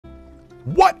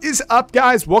What is up,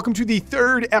 guys? Welcome to the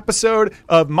third episode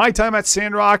of My Time at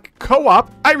Sandrock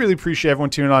Co-op. I really appreciate everyone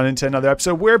tuning on into another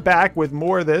episode. We're back with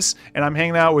more of this, and I'm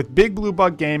hanging out with Big Blue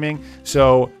Bug Gaming,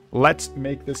 so let's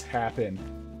make this happen.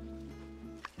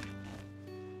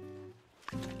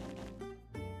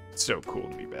 It's so cool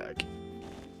to be back.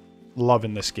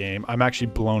 Loving this game. I'm actually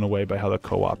blown away by how the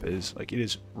co-op is. Like, it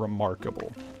is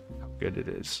remarkable how good it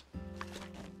is.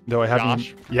 Though I haven't...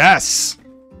 Josh? Yes!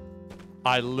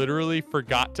 I literally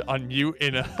forgot to unmute,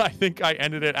 and I think I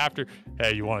ended it after,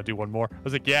 hey, you want to do one more? I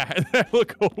was like, yeah, and then I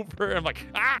look over, and I'm like,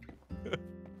 ah!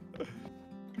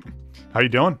 How you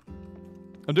doing?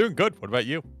 I'm doing good. What about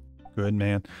you? Good,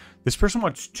 man. This person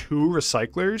wants 2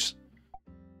 recyclers.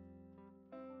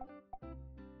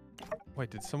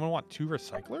 Wait, did someone want 2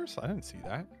 recyclers? I didn't see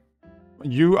that.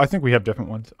 I think we have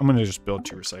different ones. I'm going to just build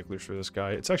 2 recyclers for this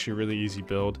guy. It's actually a really easy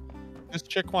build. This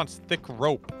chick wants thick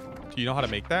rope. Do you know how to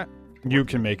make that? You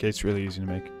can make it. It's really easy to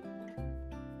make.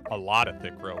 A lot of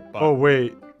thick rope. But... Oh,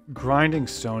 wait. Grinding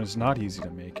stone is not easy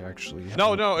to make, actually.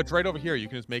 No, it's right over here. You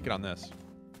can just make it on this.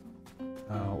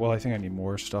 Well, I think I need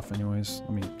more stuff anyways.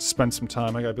 Let me spend some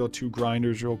time. I got to build 2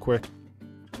 grinders real quick.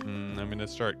 I'm going to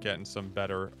start getting some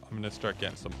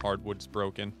hardwoods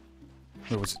broken.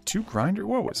 Wait, was it 2 grinder?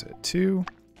 What was it? 2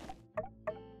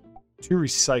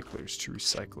 recyclers. 2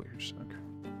 recyclers. Okay.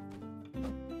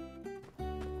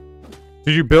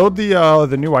 Did you build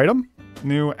the new item?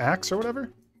 New axe or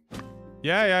whatever?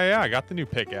 Yeah. I got the new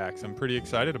pickaxe. I'm pretty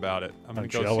excited about it. I'm gonna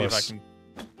go jealous. see if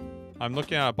I can. I'm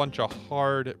looking at a bunch of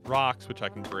hard rocks which I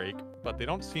can break, but they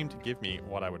don't seem to give me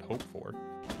what I would hope for.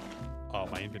 Oh,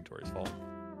 my inventory's full.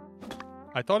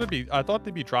 I thought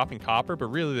they'd be dropping copper, but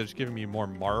really they're just giving me more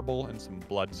marble and some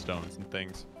bloodstones and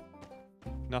things.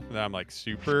 Nothing that I'm like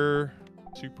super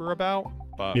about,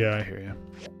 but Yeah, I hear you.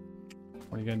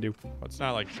 What are you gonna do? it's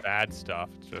not like bad stuff.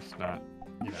 It's just not,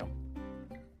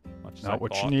 much as I Not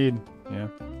what you thought. need. Yeah.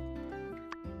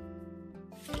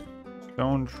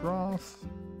 Stone trough.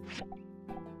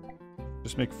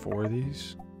 Just make 4 of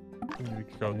these. We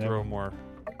could go Yeah. throw more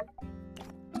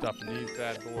stuff in these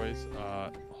bad boys.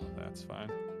 That's fine.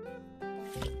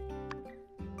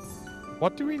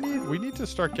 What do we need? We need to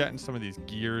start getting some of these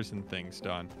gears and things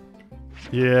done.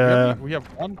 Yeah. We have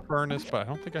 1 furnace, but I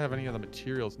don't think I have any of the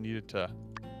materials needed to...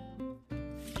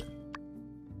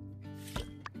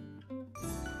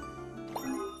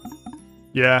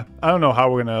 Yeah. I don't know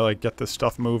how we're gonna like get this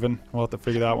stuff moving. We'll have to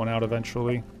figure that one out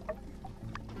eventually.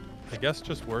 I guess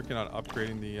just working on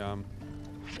upgrading the...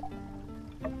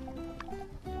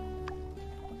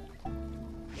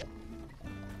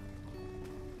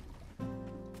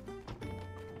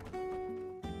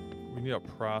 We need a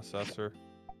processor.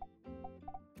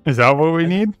 Is that what we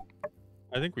need?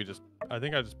 I think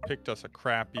I just picked us a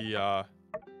crappy, Can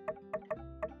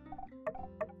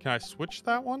I switch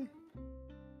that one?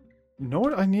 You know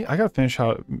what I need? I gotta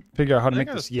figure out how to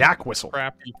make this yak whistle.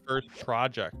 Crappy first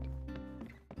project.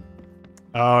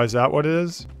 Oh, is that what it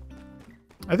is?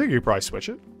 I think you could probably switch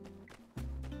it.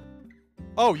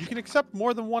 Oh, you can accept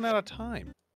more than 1 at a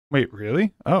time. Wait,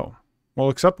 really? Oh. Well,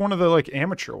 accept one of the like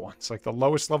amateur ones, like the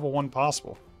lowest level one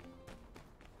possible.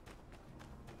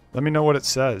 Let me know what it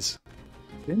says.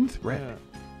 Thin thread. Yeah.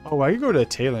 Oh, I could go to a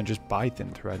tailor and just buy thin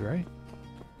thread, right?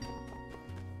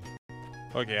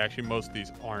 Okay, actually, most of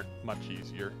these aren't much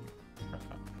easier.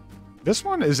 This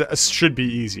one should be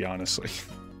easy, honestly.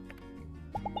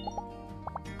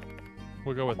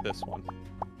 We'll go with this one.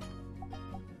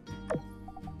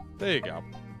 There you go.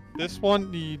 This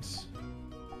one needs...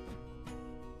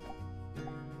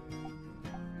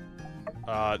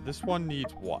 this one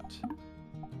needs what?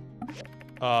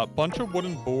 A bunch of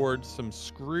wooden boards, some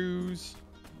screws,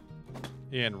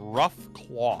 and rough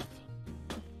cloth.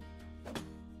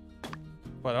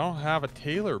 But I don't have a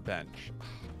tailor bench.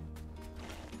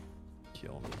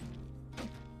 Kill me.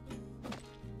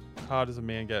 How does a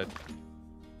man get...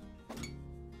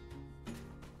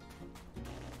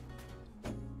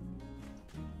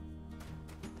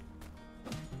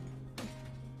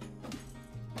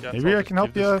 Yeah, Maybe I can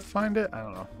help you find it. I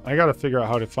don't know. I gotta figure out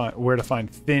how to find where to find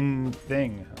thin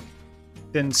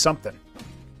something.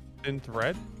 Thin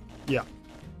thread? Yeah.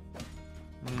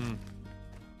 Hmm.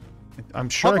 I'm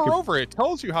sure Hover over it. It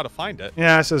tells you how to find it.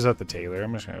 Yeah, it says at the tailor.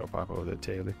 I'm just gonna go pop over the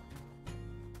tailor.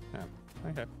 Yeah.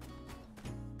 Okay.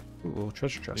 Ooh, little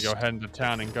treasure chest. You go ahead into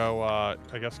town and go, I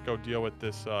guess go deal with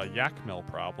this yak mill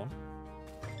problem.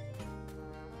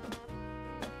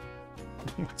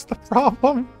 What's the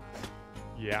problem?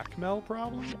 Yak mill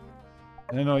problem?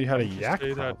 I didn't know you had a Didn't you yak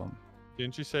say that- problem.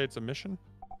 Didn't you say it's a mission?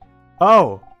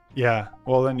 Oh, yeah.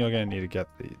 Well, then you're gonna need to get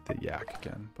the yak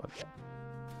again, but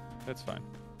That's fine.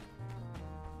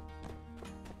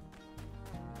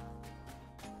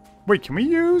 Wait, can we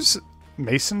use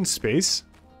Mason space?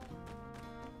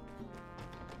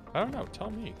 I don't know.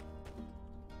 Tell me.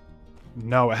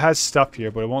 No, it has stuff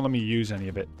here, but it won't let me use any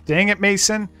of it. Dang it,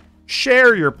 Mason.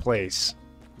 Share your place.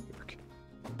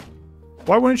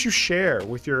 Why wouldn't you share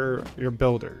with your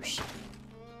builders?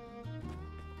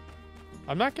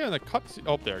 I'm not getting the cutscene.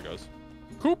 Oh, there it goes.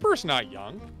 Cooper's not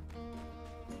young.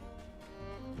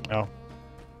 Oh.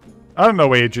 I don't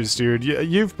know ages, dude.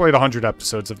 You've played 100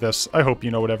 episodes of this. I hope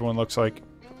you know what everyone looks like.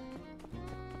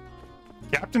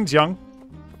 Captain's young.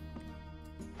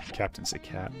 Captain's a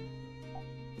cat.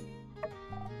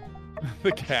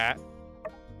 The cat.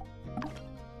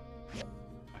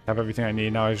 I have everything I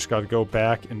need now. I just got to go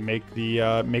back and make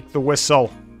the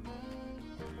whistle.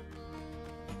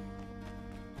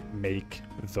 Make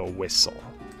the whistle.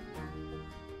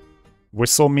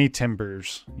 Whistle me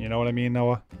timbers. You know what I mean,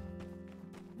 Noah?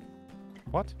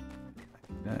 What?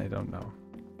 I don't know.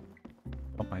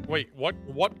 Don't mind. Wait,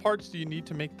 what parts do you need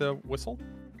to make the whistle?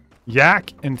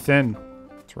 Yak and thin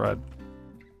thread.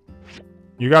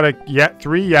 You got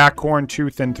 3 yak horn, 2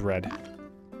 thin thread.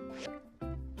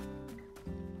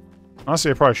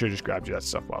 Honestly, I probably should have just grabbed you that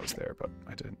stuff while I was there, but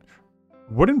I didn't.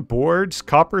 Wooden boards,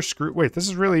 copper screw. Wait, this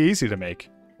is really easy to make.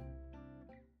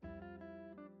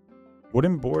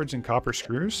 Wooden boards and copper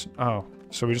screws? Oh,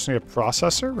 so we just need a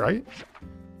processor, right?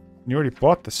 You already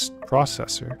bought this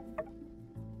processor.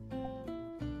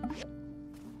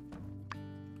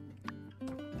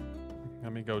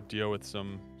 Let me go deal with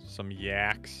some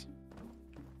yaks.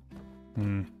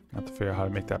 I have to figure out how to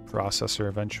make that processor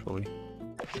eventually.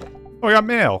 Oh, I got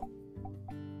mail.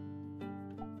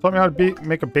 Taught me how to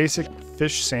make a basic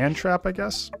fish sand trap, I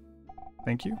guess.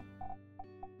 Thank you.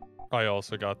 I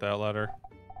also got that letter.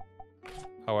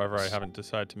 However, I haven't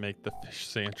decided to make the fish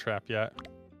sand trap yet.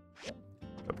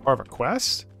 Part of a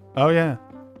quest? Oh, yeah.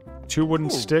 2 wooden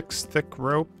sticks, thick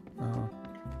rope. Oh.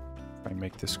 If I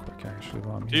make this quick, actually,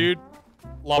 while I'm here. Dude,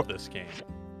 love this game.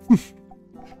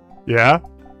 Yeah?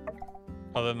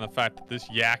 Other than the fact that this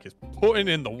yak is putting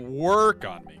in the work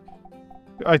on me.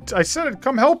 I said I'd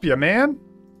come help you, man.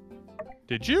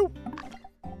 Did you?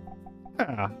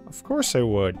 Yeah, of course I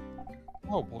would.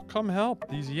 Oh, well, come help.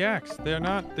 These yaks, they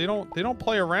don't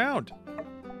play around.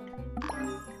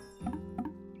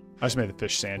 I just made the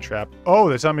fish sand trap. Oh,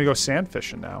 they're telling me to go sand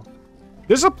fishing now.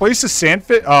 There's a place to sand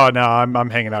fish. Oh, no, I'm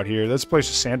hanging out here. There's a place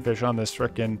to sand fish on this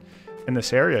frickin' in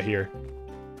this area here.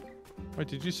 Wait,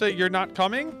 did you say you're not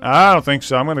coming? I don't think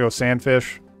so. I'm gonna go sand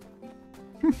fish.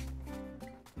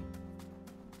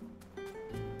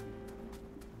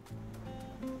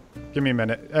 Give me a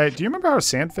minute. Hey, do you remember how to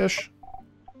sand fish?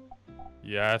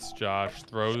 Yes, Josh.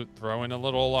 Throw in a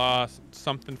little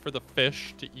something for the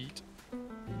fish to eat,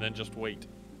 and then just wait.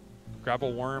 Grab a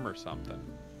worm or something.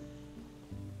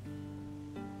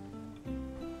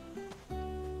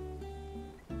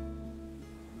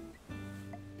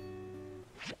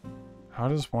 How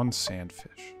does one sand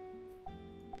fish?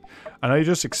 I know you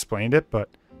just explained it, but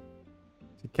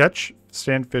to catch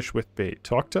sandfish with bait,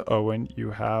 talk to Owen.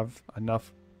 You have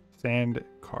enough sand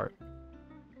cart.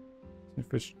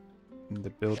 Sandfish in the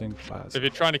building plaza. If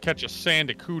you're trying to catch a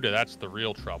sandacuda, that's the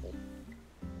real trouble.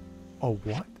 Oh,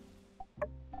 what?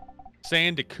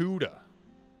 Sandacuda.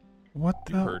 What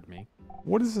the? You heard me.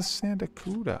 What is a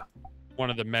sandacuda? One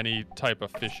of the many type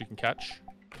of fish you can catch.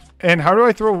 And how do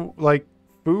I throw, like,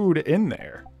 food in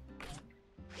there?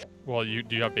 Well, do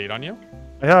you have bait on you?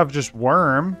 I have just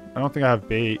worm. I don't think I have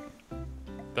bait.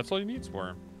 That's all you need is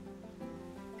worm.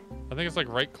 I think it's like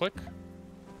right click.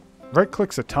 Right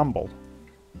click's a tumble.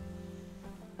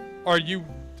 Or you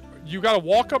gotta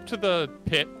walk up to the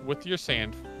pit with your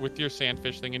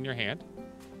sandfish thing in your hand.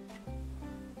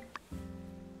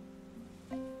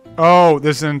 Oh,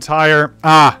 there's an entire...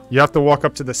 you have to walk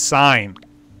up to the sign.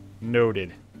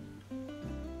 Noted.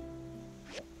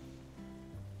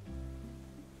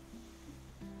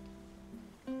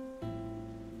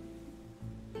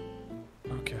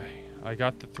 Okay, I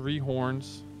got the 3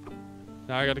 horns.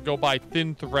 Now I gotta go buy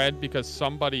thin thread because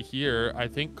somebody here, I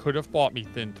think, could have bought me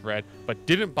thin thread, but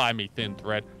didn't buy me thin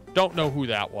thread. Don't know who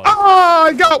that was. Ah,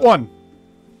 I got one!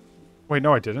 Wait,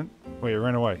 no, I didn't. Wait, it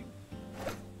ran away.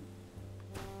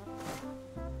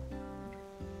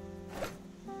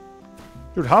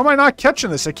 Dude, how am I not catching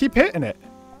this? I keep hitting it.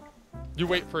 You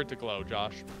wait for it to glow,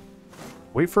 Josh.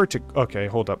 Wait for it to... Okay,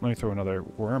 hold up. Let me throw another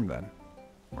worm then.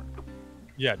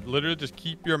 Yeah, literally just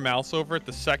keep your mouse over it.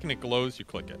 The second it glows, you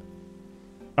click it.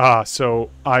 So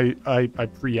I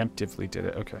preemptively did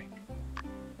it. Okay.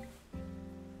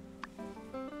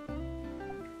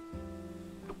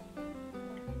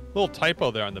 Little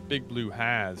typo there on the big blue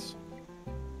has.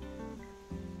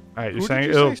 All right, you're Who saying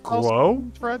did you it'll say sells glow?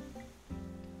 Fred?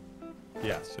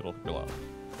 Yes, it'll glow.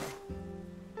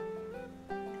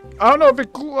 I don't know if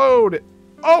it glowed.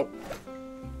 Oh!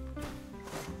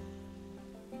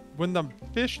 When the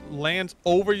fish lands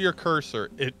over your cursor,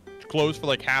 it glows for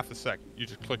like half a second. You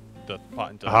just click the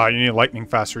button to You need lightning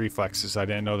fast reflexes. I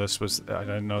didn't know this was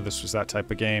that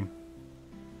type of game.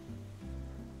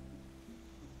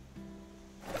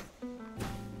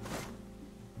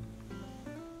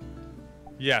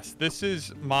 Yes, this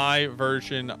is my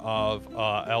version of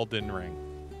Elden Ring.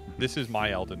 This is my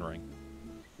Elden Ring.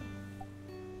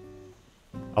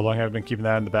 How long have I been keeping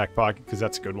that in the back pocket? Because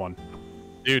that's a good one.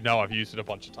 Dude, no, I've used it a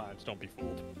bunch of times. Don't be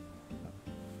fooled.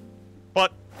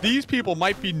 But these people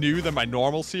might be new than my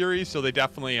normal series, so they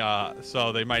definitely,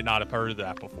 so they might not have heard of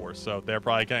that before. So they're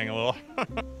probably getting a little,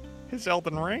 his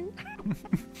Elden Ring?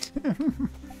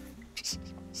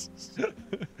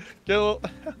 Get a little,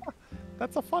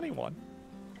 that's a funny one.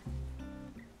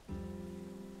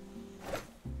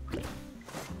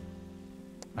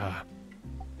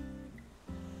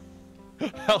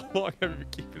 How long have you been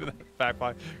keeping that back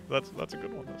pocket? That's a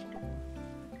good one. That's a good one.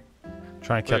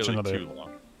 Try and catch Clearly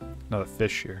another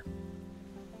fish here.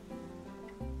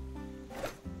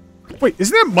 Wait,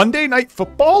 isn't that Monday Night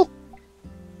Football?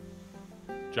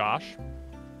 Josh,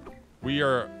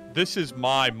 this is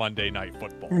my Monday Night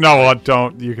Football. No,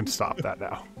 don't. You can stop that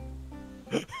now.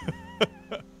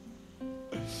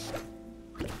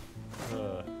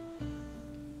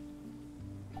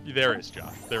 There is,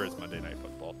 Josh. There is Monday Night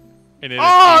Football. And it is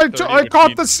I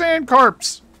caught the sand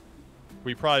carps.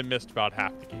 We probably missed about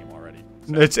half the game already.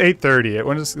 So. It's 8:30.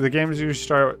 When does the games usually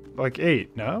start? Like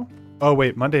 8? No. Oh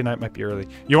wait, Monday night might be early.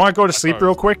 You want to go to sleep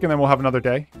real quick, and then we'll have another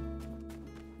day.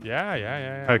 Yeah.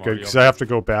 All right, good. Because I have to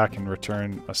go back and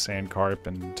return a sand carp,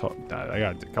 and I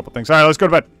got a couple things. All right, let's go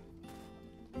to bed.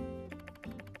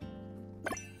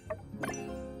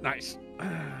 Nice.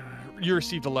 You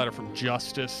received a letter from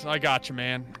Justice. I got you,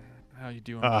 man. How you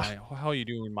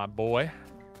doing, my boy?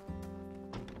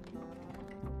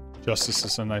 Justice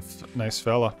is a nice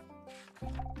fella.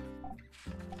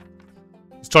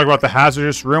 Let's talk about the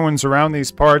hazardous ruins around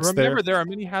these parts. Remember, there are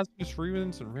many hazardous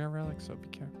ruins and rare relics, so be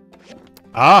careful.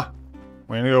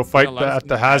 We're gonna go fight at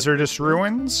the hazardous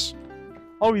ruins.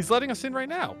 Oh, he's letting us in right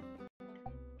now.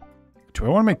 Do I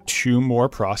want to make 2 more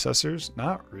processors?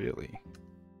 Not really.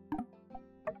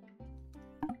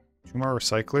 2 more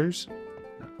recyclers?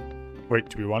 Wait,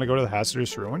 do we want to go to the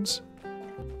hazardous ruins?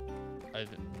 I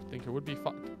think it would be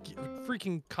fun.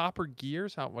 Freaking copper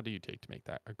gears? What do you take to make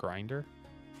that? A grinder?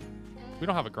 We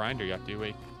don't have a grinder yet, do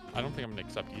we? I don't think I'm going to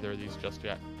accept either of these just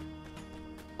yet.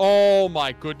 Oh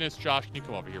my goodness, Josh, can you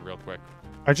come over here real quick?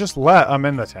 I'm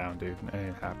in the town, dude. It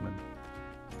ain't happening.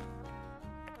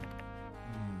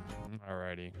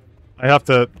 Alrighty. I have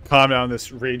to calm down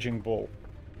this raging bull.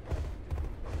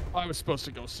 I was supposed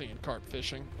to go sand carp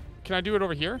fishing. Can I do it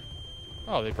over here?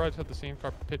 Oh, they probably had the sand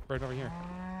carp pit right over here.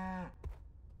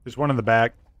 There's one in the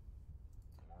back.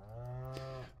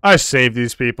 I saved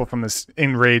these people from this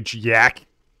enraged yak.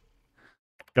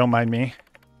 Don't mind me.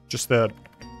 Just the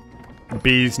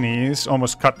bee's knees.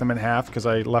 Almost cut them in half because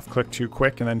I left click too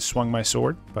quick and then swung my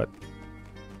sword, but...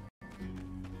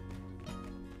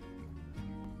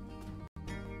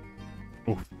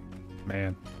 Oof.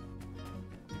 Man.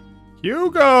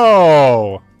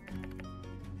 Hugo!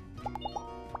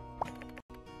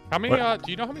 How many,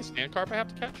 do you know how many sand carp I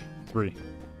have to catch? 3.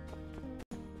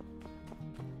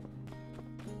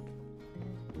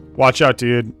 Watch out,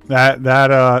 dude.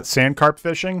 That sand carp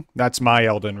fishing, that's my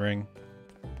Elden Ring.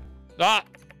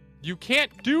 You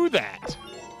can't do that.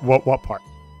 What part?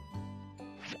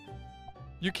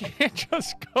 You can't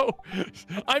just go.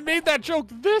 I made that joke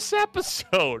this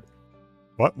episode.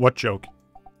 What joke?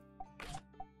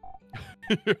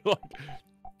 You're like,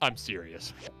 I'm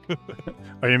serious.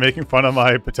 Are you making fun of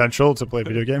my potential to play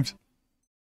video games?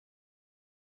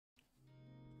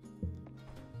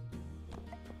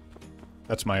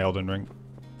 That's my Elden Ring.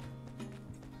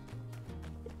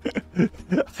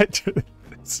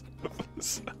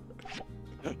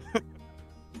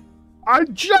 I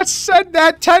just said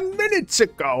that 10 minutes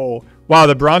ago. Wow,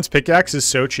 the bronze pickaxe is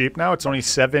so cheap now. It's only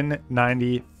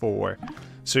 $7.94.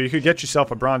 So you could get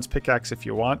yourself a bronze pickaxe if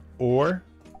you want, or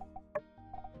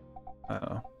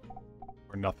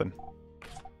nothing.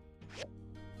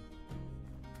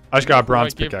 I just got a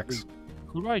bronze pickaxe.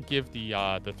 Who do I give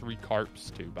the 3 carps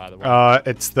to, by the way?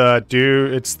 It's the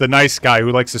dude. It's the nice guy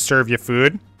who likes to serve you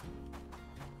food.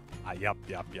 Yup.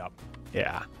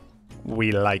 Yeah,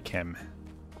 we like him.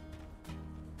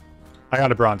 I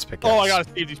got a bronze pickaxe. Oh, I gotta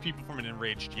save these people from an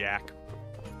enraged yak.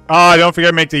 Don't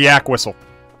forget to make the yak whistle.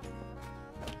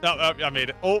 Oh, I made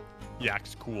it. Oh,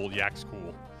 Yaks cool. Yaks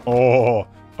cool. Oh,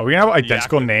 are we gonna have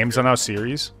identical Yak names on our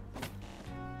series?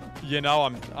 You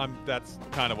know, that's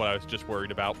kind of what I was just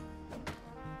worried about.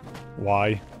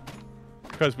 Why?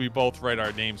 Because we both write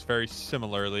our names very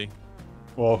similarly.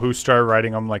 Well, who started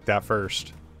writing them like that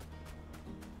first?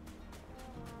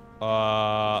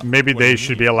 Maybe they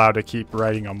should be allowed to keep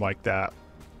writing them like that.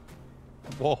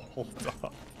 Whoa, hold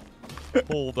up.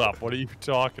 Hold up. What are you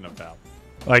talking about?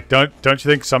 Like, don't you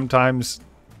think sometimes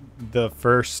the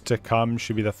first to come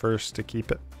should be the first to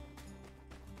keep it?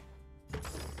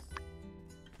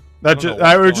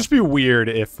 That would just be weird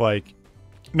if, like...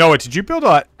 Noah, did you build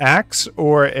an axe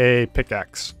or a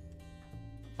pickaxe?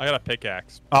 I got a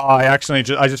pickaxe. I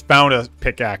just found a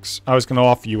pickaxe. I was gonna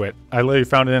offer you it. I literally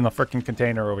found it in a freaking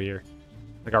container over here.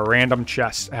 Like a random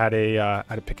chest had a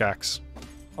pickaxe.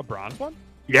 A bronze one?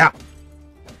 Yeah.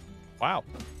 Wow.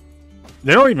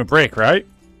 They don't even break, right?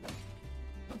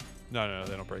 No,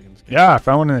 they don't break in this game. Yeah, I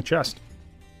found one in the chest.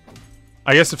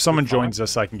 I guess if someone joins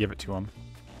us, I can give it to them.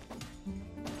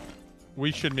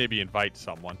 We should maybe invite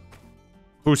someone.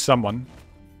 Who's someone?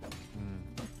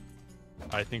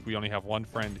 I think we only have one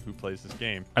friend who plays this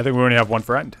game. I think we only have one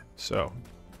friend, so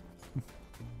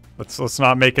let's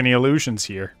not make any illusions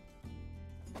here.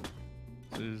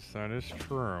 That is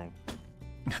true.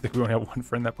 I think we only have one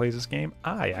friend that plays this game.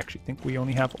 I actually think we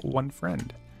only have one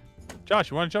friend.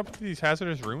 Josh, you want to jump into these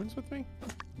hazardous ruins with me?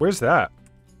 Where's that?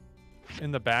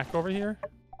 In the back over here?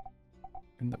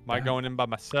 In the Am I back? going in by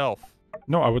myself?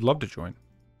 No, I would love to join.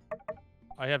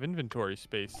 I have inventory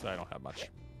space. I don't have much.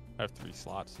 I have 3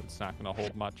 slots. It's not going to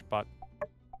hold much, but...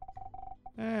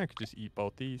 I could just eat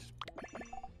both these.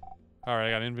 Alright,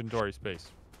 I got inventory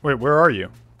space. Wait, where are you?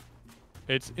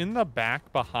 It's in the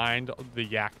back behind the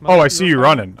yak. Oh, I see you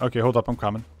running. Okay, hold up. I'm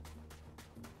coming.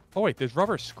 Oh, wait. There's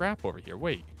rubber scrap over here.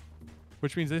 Wait.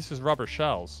 Which means this is rubber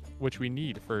shells, which we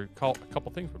need for a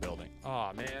couple things we're building.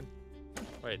 Aw, man.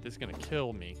 Wait, this is going to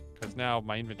kill me. Because now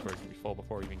my inventory's going to be full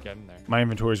before we even get in there. My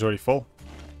inventory's already full.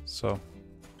 So...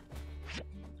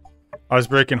 I was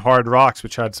breaking hard rocks,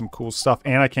 which had some cool stuff.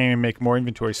 And I can't even make more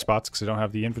inventory spots because I don't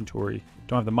have the inventory.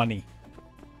 Don't have the money.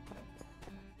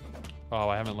 Oh,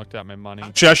 I haven't looked at my money.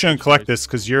 Actually, I shouldn't collect this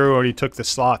because you already took the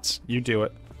slots. You do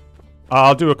it.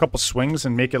 I'll do a couple swings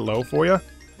and make it low for you.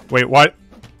 Wait, what?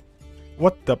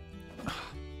 What the...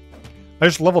 I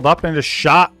just leveled up and just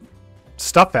shot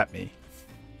stuff at me.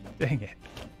 Dang it.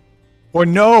 Or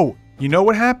no! You know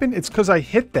what happened? It's because I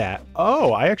hit that.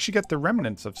 Oh, I actually got the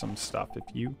remnants of some stuff if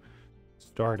you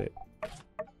start it.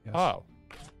 Yes. Oh.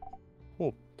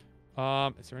 Cool.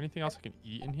 Is there anything else I can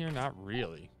eat in here? Not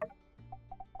really.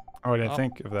 Oh, I didn't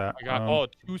think of that. I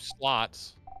got 2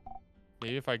 slots.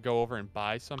 Maybe if I go over and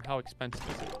buy some, how expensive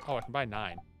is it? Oh, I can buy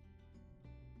 9.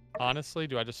 Honestly,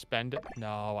 do I just spend it?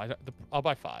 No, I'll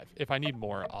buy 5. If I need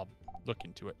more, I'll look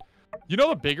into it. You know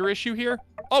the bigger issue here?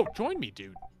 Oh, join me,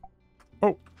 dude.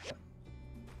 Oh.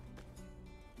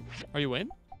 Are you in?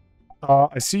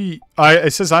 I see.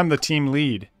 It says I'm the team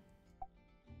lead.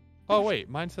 Oh, wait.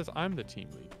 Mine says I'm the team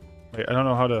lead. Wait, I don't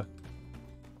know how to...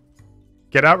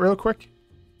 Get out real quick?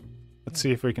 Let's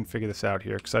see if we can figure this out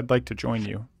here, because I'd like to join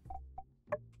you.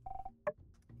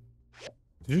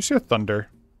 Did you see a thunder?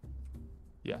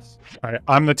 Yes. Alright,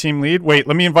 I'm the team lead. Wait,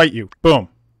 let me invite you. Boom.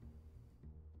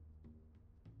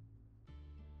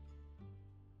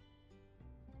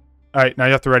 Alright, now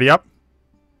you have to ready up.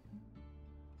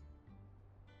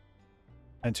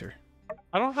 Enter.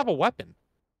 I don't have a weapon.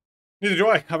 Neither do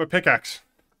I. I have a pickaxe.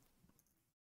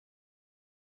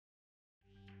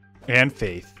 And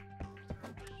faith.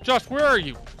 Josh, where are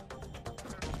you?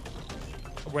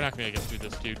 We're not gonna get through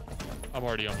this, dude. I'm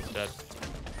already almost dead.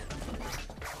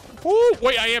 Ooh,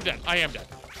 wait, I am dead. I am dead.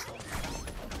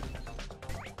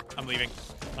 I'm leaving.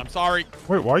 I'm sorry.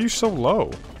 Wait, why are you so low?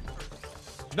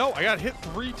 No, I got hit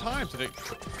 3 times and it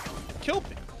killed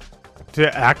me. Did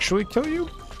it actually kill you?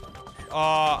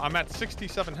 I'm at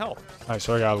 67 health. Alright,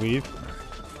 so I gotta leave.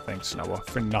 Thanks, Noah,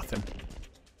 for nothing.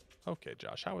 Okay,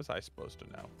 Josh, how was I supposed to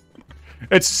know?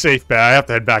 It's a safe bet. I have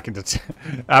to head back into...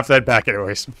 I have to head back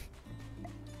anyways.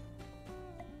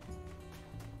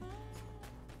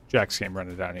 Jax came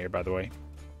running down here, by the way.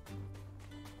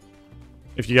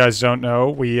 If you guys don't know,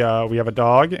 we have a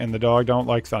dog, and the dog don't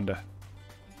like thunder.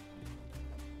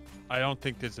 I don't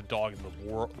think there's a dog in the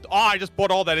world. Oh, I just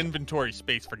bought all that inventory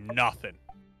space for nothing.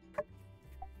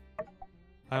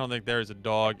 I don't think there's a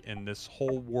dog in this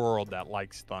whole world that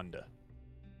likes thunder.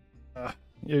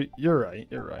 You're right.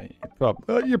 You're right.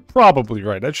 You're probably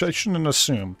right. I shouldn't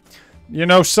assume. You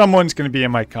know, someone's going to be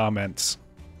in my comments.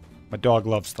 My dog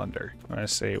loves thunder. I'm going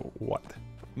to say what?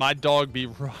 My dog be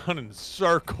running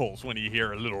circles when you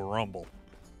hear a little rumble.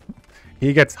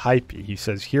 He gets hypey. He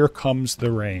says, "Here comes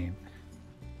the rain."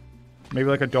 Maybe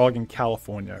like a dog in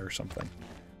California or something.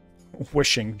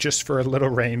 Wishing just for a little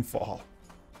rainfall.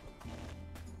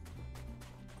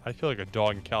 I feel like a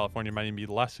dog in California might even be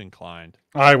less inclined.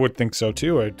 I would think so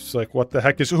too. It's like, what the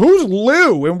heck is... Who's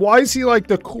Lou? And why is he like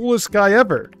the coolest guy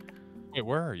ever? Wait,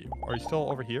 where are you? Are you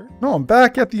still over here? No, I'm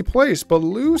back at the place, but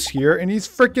Lou's here and he's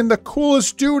freaking the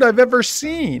coolest dude I've ever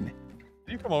seen.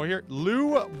 Can you come over here?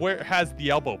 Lou has the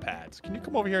elbow pads. Can you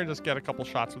come over here and just get a couple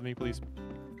shots with me, please?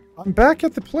 I'm back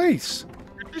at the place.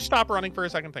 Could you stop running for a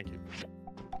second? Thank you.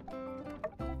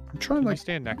 I'm trying to like...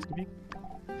 stand next to me?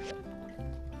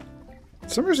 For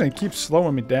some reason it keeps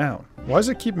slowing me down. Why does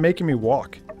it keep making me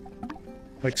walk?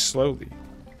 Like slowly.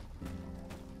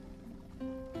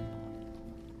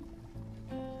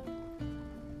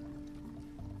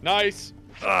 Nice.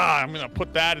 I'm gonna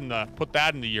put that in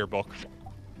the yearbook.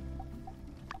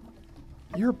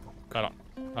 Yearbook?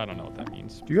 I don't know what that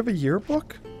means. Do you have a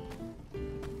yearbook?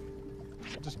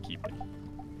 Just keep it.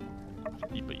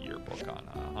 Keep a yearbook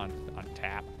on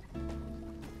tap.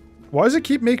 Why does it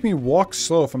keep making me walk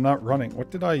slow if I'm not running?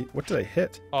 What did I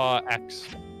hit? X,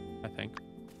 I think.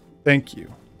 Thank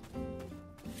you.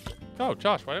 Oh,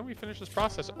 Josh, why don't we finish this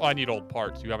process? Oh, I need old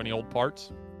parts. Do you have any old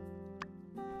parts?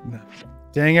 No.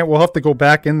 Dang it, we'll have to go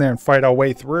back in there and fight our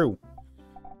way through.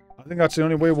 I think that's the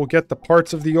only way we'll get the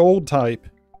parts of the old type.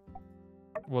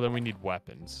 Well, then we need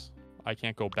weapons. I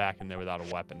can't go back in there without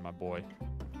a weapon, my boy.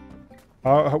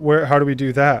 How do we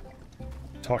do that?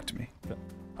 Talk to me.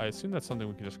 I assume that's something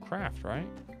we can just craft, right?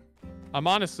 I'm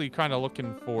honestly kind of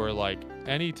looking for, like,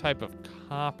 any type of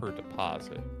copper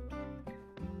deposit.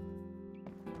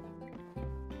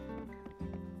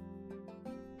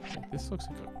 This looks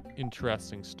like an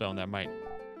interesting stone that might...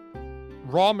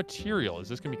 Raw material. Is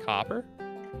this going to be copper?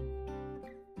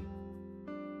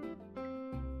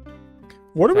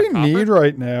 What do we need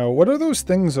right now? What are those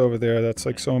things over there that's,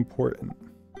 like, so important?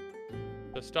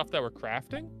 The stuff that we're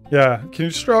crafting? Yeah. Can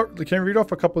you read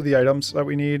off a couple of the items that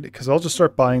we need? Because I'll just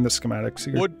start buying the schematics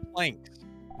here. Wood planks.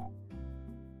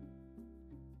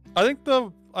 I think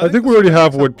we already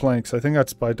have wood planks. I think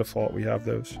that's by default. We have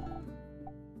those.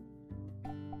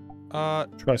 Try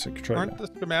aren't the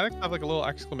schematics have like a little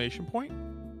exclamation point?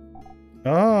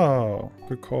 Oh,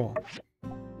 good call.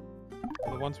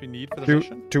 The ones we need for the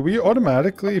mission? Do we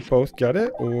automatically both get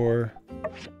it, or?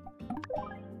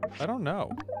 I don't know.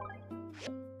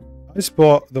 I just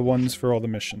bought the ones for all the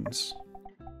missions.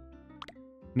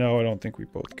 No, I don't think we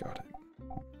both got it.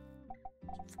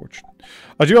 Unfortunate.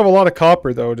 I do have a lot of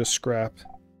copper, though, to scrap.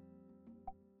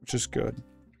 Which is good.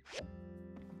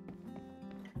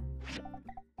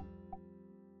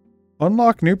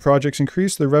 Unlock new projects.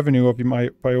 Increase the revenue of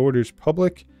by orders.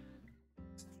 Public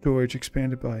storage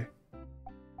expanded by...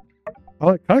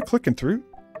 Oh, kind of clicking through.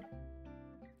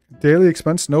 Daily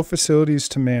expense. No facilities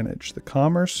to manage. The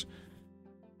commerce...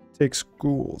 takes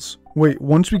ghouls. Wait,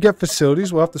 once we get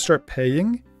facilities, we'll have to start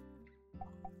paying?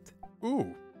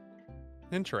 Ooh.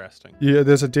 Interesting. Yeah,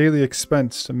 there's a daily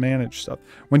expense to manage stuff.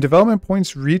 When development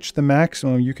points reach the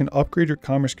maximum, you can upgrade your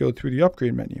Commerce Guild through the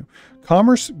upgrade menu.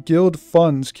 Commerce Guild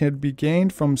funds can be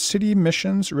gained from city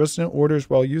missions, resident orders,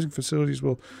 while using facilities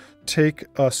will take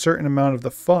a certain amount of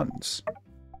the funds.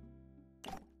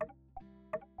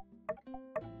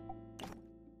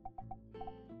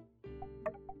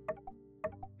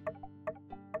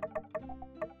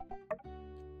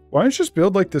 Why don't you just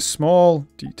build, like, the small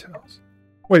details?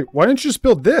 Wait, why don't you just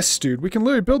build this, dude? We can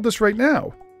literally build this right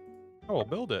now. Oh, we'll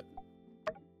build it.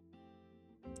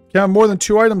 Can't have more than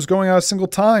 2 items going at a single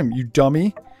time, you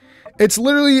dummy. It's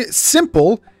literally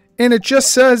simple, and it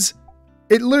just says...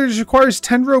 It literally just requires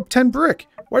 10 rope, 10 brick.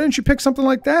 Why didn't you pick something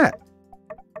like that?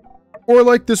 Or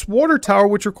like this water tower,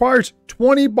 which requires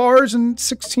 20 bars and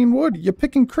 16 wood. You're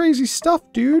picking crazy stuff,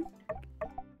 dude.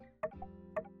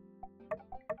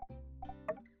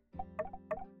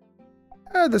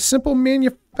 The simple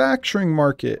manufacturing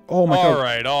market. Oh my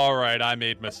god. All right. I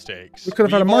made mistakes. We could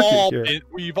have had a market here.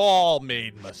 We've all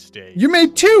made mistakes. You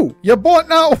made 2. You bought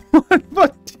not 1,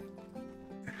 but...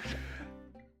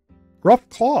 Rough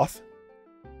cloth.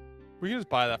 We can just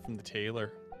buy that from the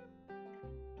tailor.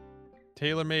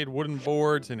 Tailor made wooden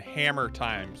boards and hammer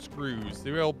time screws. They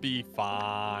will be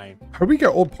fine. How do we get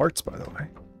old parts, by the way?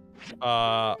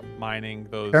 Mining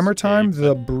those. Hammer time,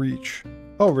 the breach.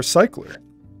 Oh, recycler.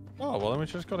 Oh, well, then we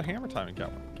should just go to Hammer Time and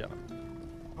get them.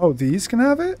 Oh, these can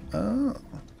have it? Oh.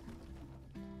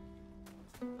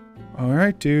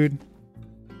 Alright, dude.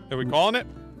 Are we calling it?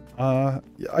 Yeah,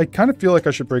 I kind of feel like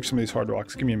I should break some of these hard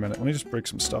rocks. Give me a minute. Let me just break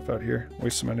some stuff out here.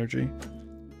 Waste some energy.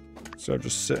 So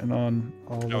just sitting on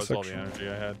all this extra. That was all the energy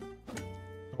I had.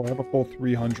 Oh, I have a full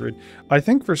 300. I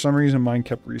think for some reason mine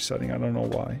kept resetting. I don't know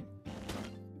why.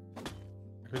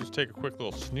 I could just take a quick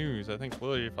little snooze. I think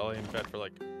Lily fell in bed for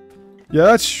like... Yeah,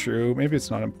 that's true. Maybe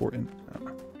it's not important.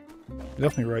 You're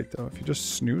definitely right, though. If you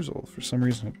just snoozle, for some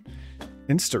reason, it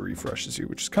insta-refreshes you,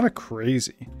 which is kind of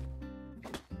crazy.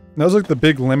 That was like the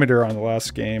big limiter on the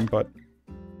last game, but...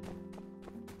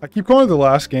 I keep calling it the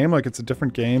last game like it's a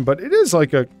different game, but it is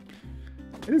like a...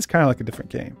 It is kind of like a different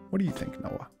game. What do you think,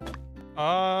 Noah?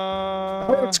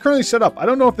 It's currently set up. I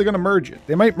don't know if they're going to merge it.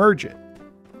 They might merge it.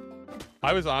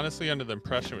 I was honestly under the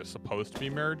impression it was supposed to be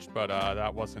merged, but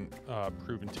that wasn't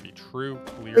proven to be true,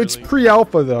 clearly. It's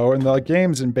pre-alpha, though, and the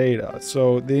game's in beta,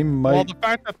 so they might... Well, the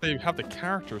fact that they have the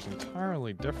characters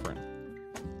entirely different.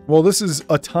 Well, this is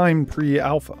a time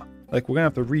pre-alpha. Like, we're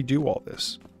going to have to redo all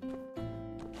this.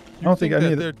 I don't think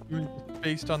any of they're doing it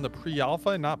based on the pre-alpha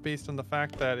and not based on the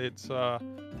fact that it's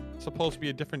supposed to be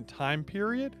a different time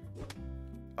period?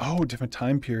 Oh, different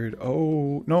time period.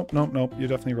 Oh, nope. You're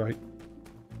definitely right.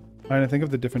 I didn't think of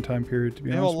the different time period, to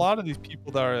be honest. They have a lot of these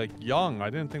people that are like young. I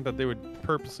didn't think that they would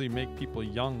purposely make people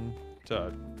young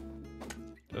to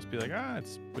just be like,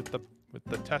 it's with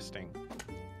the testing.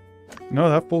 No,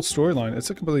 that full storyline. It's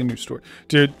a completely new story.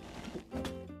 Dude,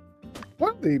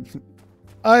 what they...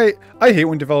 I hate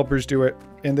when developers do it,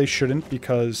 and they shouldn't,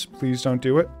 because please don't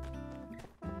do it.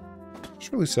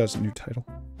 Just release it as a new title.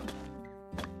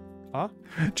 Huh?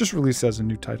 Just release it as a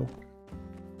new title.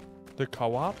 The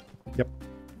co-op? Yep.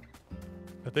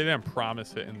 If they didn't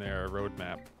promise it in their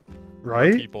roadmap,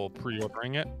 right? People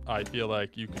pre-ordering it, I feel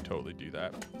like you could totally do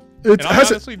that. It has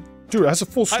a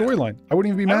full storyline. I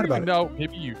wouldn't even be mad about it. No,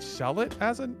 maybe you'd sell it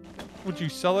as a... Would you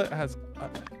sell it as...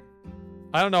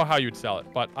 I don't know how you'd sell it,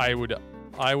 but I would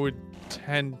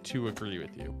tend to agree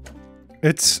with you.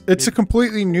 It's a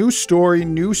completely new story,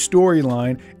 new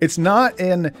storyline. It's not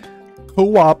in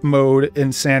co-op mode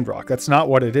in Sandrock. That's not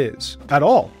what it is at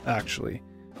all, actually.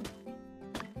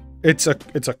 It's a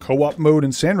co-op mode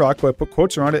in Sandrock, but I put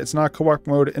quotes around it. It's not a co-op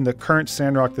mode in the current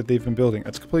Sandrock that they've been building.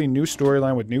 It's a completely new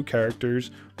storyline with new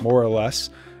characters, more or less,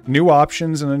 new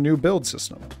options, and a new build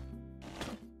system.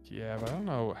 Yeah, but I don't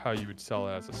know how you would sell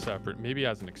it as a separate, maybe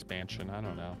as an expansion. I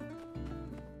don't know.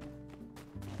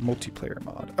 Multiplayer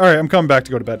mod. All right, I'm coming back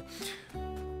to go to bed.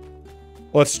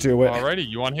 Let's do it. Alrighty,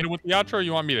 you want to hit him with the outro, or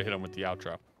you want me to hit him with the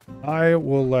outro? I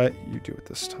will let you do it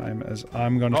this time, as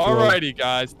I'm going to... Alrighty,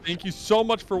 guys. Thank you so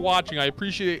much for watching. I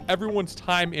appreciate everyone's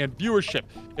time and viewership.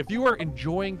 If you are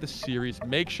enjoying the series,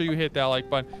 make sure you hit that like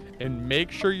button, and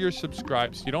make sure you're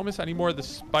subscribed so you don't miss any more of the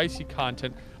spicy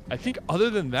content. I think other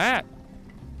than that,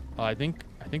 I think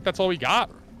that's all we got.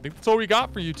 I think that's all we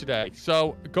got for you today.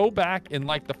 So go back and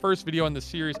like the first video in the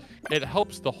series. It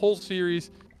helps the whole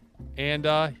series. And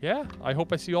yeah, I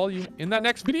hope I see all of you in that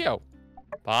next video.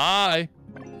 Bye.